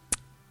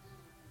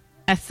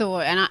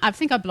thought, and I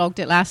think I blogged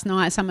it last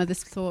night, some of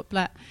this thought,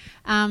 but,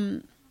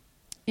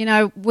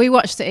 we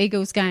watched the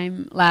Eagles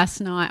game last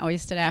night or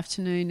yesterday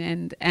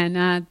afternoon,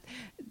 and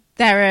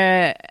they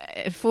were,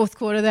 fourth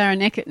quarter, they were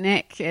neck at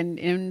neck,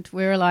 and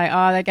we were like,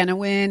 oh, they're going to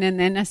win, and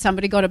then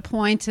somebody got a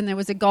point, and there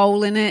was a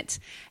goal in it,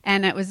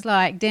 and it was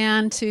like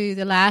down to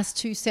the last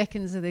 2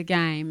 seconds of the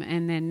game,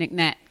 and then Nick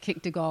Nat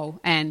kicked a goal,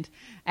 and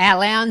our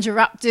lounge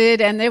erupted,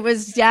 and there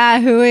was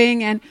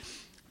yahooing,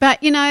 but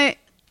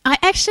I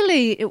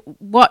actually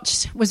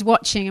was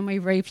watching, and we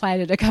replayed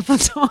it a couple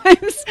of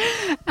times.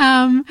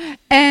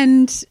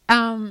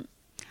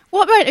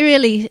 What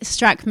really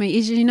struck me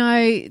is,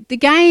 the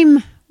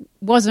game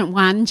wasn't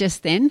won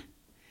just then.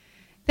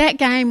 That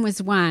game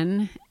was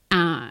won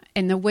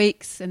in the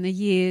weeks and the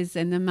years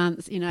and the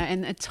months,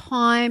 and the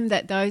time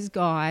that those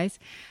guys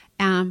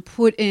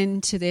put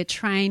into their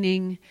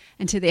training,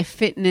 into their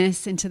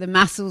fitness, into the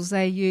muscles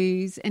they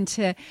use,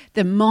 into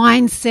the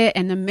mindset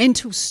and the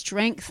mental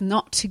strength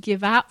not to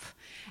give up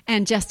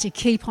and just to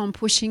keep on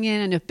pushing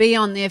in and to be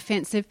on the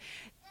offensive.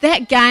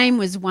 That game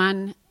was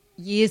won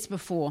years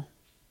before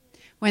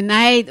when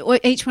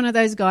each one of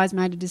those guys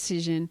made a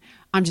decision,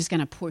 I'm just going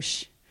to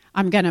push.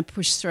 I'm going to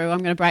push through. I'm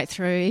going to break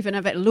through. Even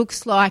if it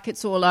looks like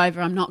it's all over,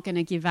 I'm not going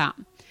to give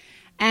up.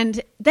 And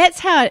that's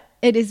how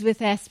it is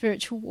with our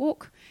spiritual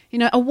walk. You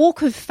know, a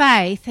walk of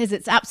faith has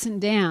its ups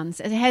and downs.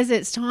 It has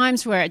its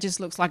times where it just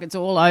looks like it's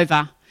all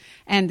over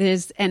and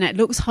it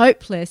looks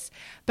hopeless.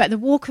 But the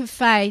walk of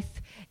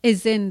faith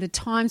is in the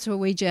times where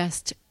we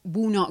just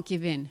will not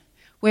give in,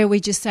 where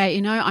we just say,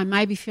 you know, I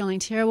may be feeling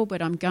terrible,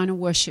 but I'm going to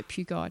worship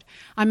you, God.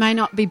 I may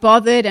not be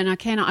bothered and I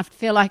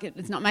feel like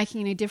it's not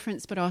making any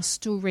difference, but I'll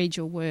still read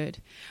your word.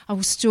 I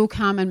will still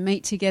come and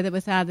meet together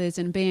with others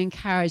and be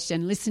encouraged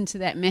and listen to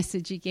that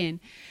message again.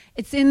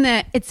 It's in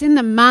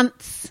the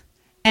months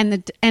and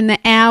the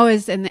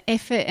hours and the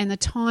effort and the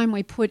time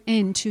we put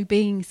into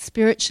being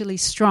spiritually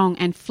strong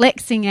and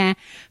flexing our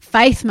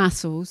faith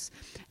muscles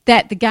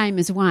that the game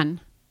is won.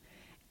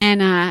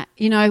 And,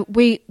 you know,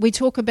 we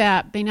talk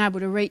about being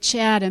able to reach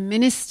out and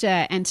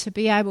minister and to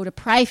be able to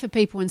pray for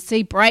people and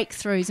see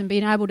breakthroughs and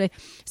being able to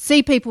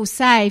see people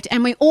saved.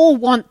 And we all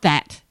want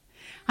that.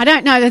 I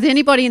don't know if there's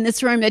anybody in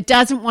this room that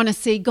doesn't want to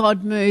see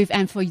God move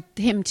and for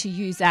him to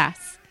use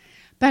us.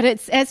 But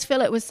it's, as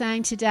Philip was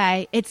saying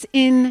today, it's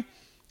in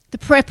the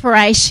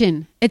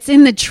preparation. It's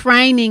in the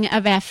training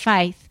of our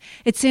faith.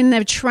 It's in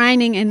the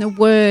training in the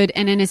word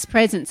and in his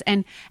presence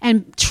and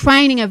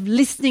training of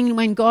listening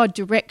when God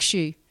directs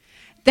you.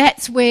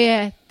 That's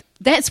where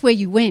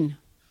you win.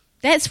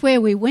 That's where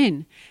we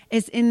win,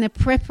 is in the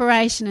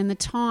preparation and the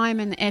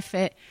time and the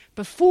effort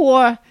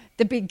before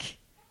the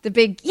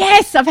big,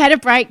 yes, I've had a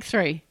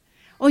breakthrough.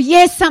 Or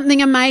yes,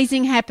 something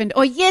amazing happened.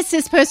 Or yes,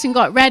 this person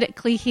got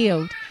radically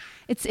healed.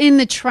 It's in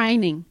the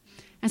training.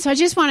 And so I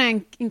just want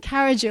to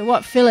encourage you,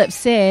 what Philip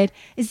said,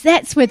 is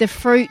that's where the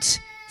fruit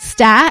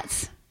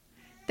starts.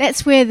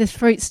 That's where the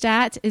fruit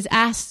starts, is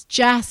us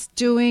just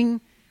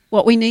doing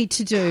what we need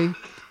to do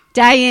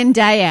day in,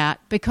 day out,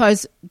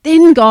 because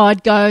then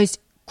God goes,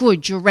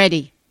 good, you're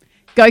ready.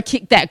 Go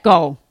kick that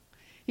goal.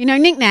 You know,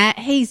 Nick Nat,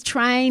 he's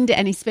trained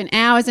and he spent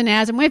hours and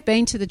hours, and we've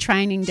been to the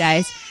training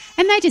days,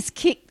 and they just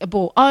kick the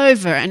ball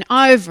over and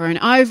over and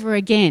over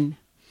again.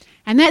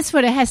 And that's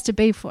what it has to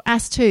be for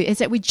us too, is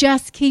that we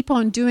just keep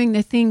on doing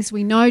the things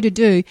we know to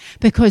do,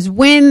 because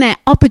when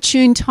that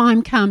opportune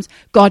time comes,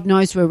 God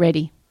knows we're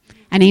ready.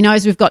 And he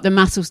knows we've got the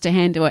muscles to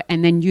handle it,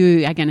 and then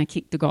you are going to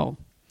kick the goal.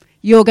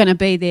 You're going to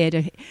be there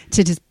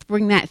to just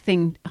bring that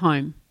thing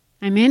home.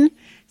 Amen?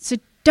 So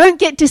don't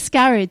get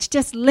discouraged.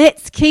 Just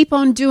let's keep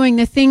on doing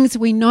the things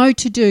we know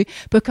to do,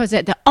 because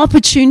at the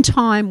opportune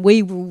time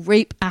we will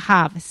reap a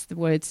harvest, the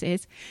word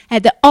says.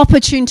 At the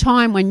opportune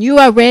time when you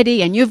are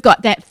ready and you've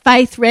got that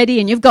faith ready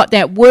and you've got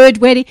that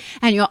word ready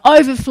and you're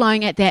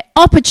overflowing, at that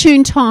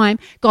opportune time,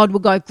 God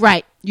will go,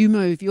 great, you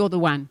move, you're the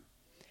one.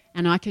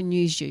 And I can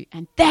use you.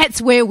 And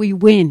that's where we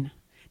win.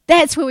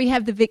 That's where we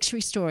have the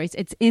victory stories.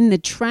 It's in the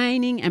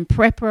training and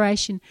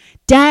preparation,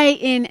 day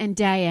in and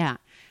day out.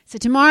 So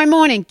tomorrow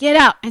morning, get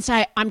up and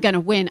say, I'm going to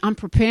win. I'm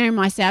preparing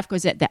myself,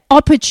 because at the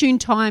opportune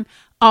time,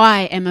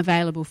 I am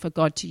available for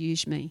God to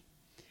use me.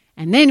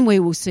 And then we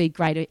will see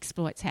greater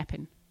exploits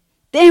happen.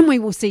 Then we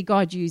will see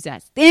God use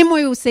us. Then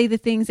we will see the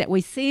things that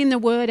we see in the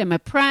Word and are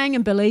praying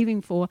and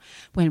believing for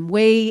when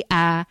we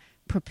are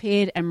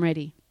prepared and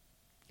ready.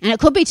 And it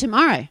could be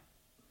tomorrow.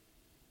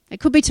 It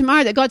could be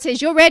tomorrow that God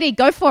says, you're ready,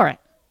 go for it.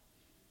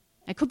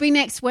 It could be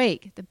next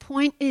week. The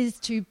point is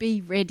to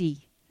be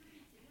ready.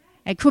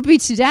 It could be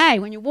today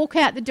when you walk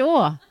out the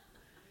door.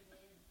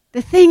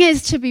 The thing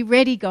is to be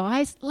ready,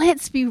 guys.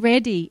 Let's be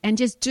ready and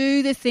just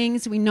do the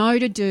things we know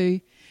to do,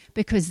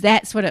 because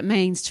that's what it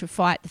means to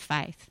fight the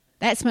faith.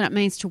 That's what it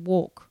means to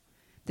walk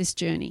this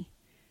journey.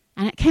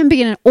 And it can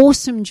be an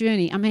awesome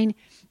journey. I mean,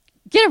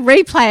 get a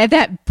replay of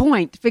that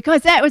point,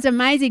 because that was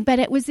amazing. But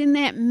it was in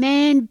that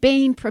man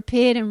being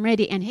prepared and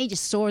ready, and he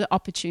just saw the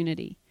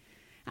opportunity.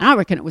 And I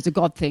reckon it was a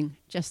God thing,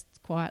 just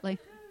quietly.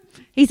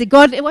 He's a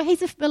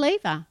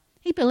believer.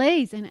 He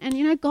believes. And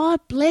you know,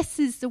 God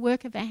blesses the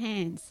work of our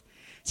hands.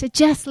 So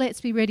just let's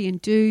be ready and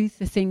do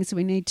the things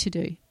we need to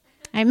do.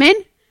 Amen?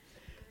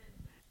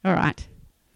 All right.